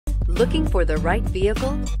Looking for the right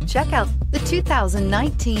vehicle? Check out the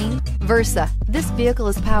 2019 Versa. This vehicle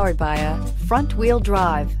is powered by a front-wheel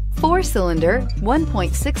drive, 4-cylinder,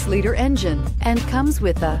 1.6-liter engine, and comes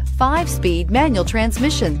with a 5-speed manual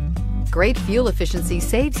transmission. Great fuel efficiency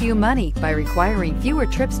saves you money by requiring fewer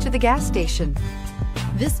trips to the gas station.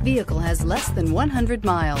 This vehicle has less than 100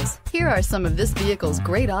 miles. Here are some of this vehicle's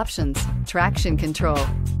great options: traction control,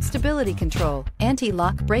 stability control,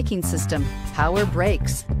 anti-lock braking system, power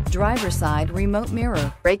brakes, driver's side remote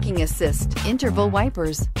mirror, braking assist, interval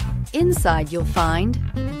wipers. Inside you'll find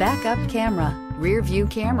backup camera, rear view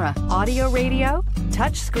camera, audio radio,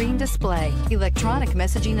 touch screen display, electronic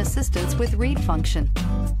messaging assistance with read function,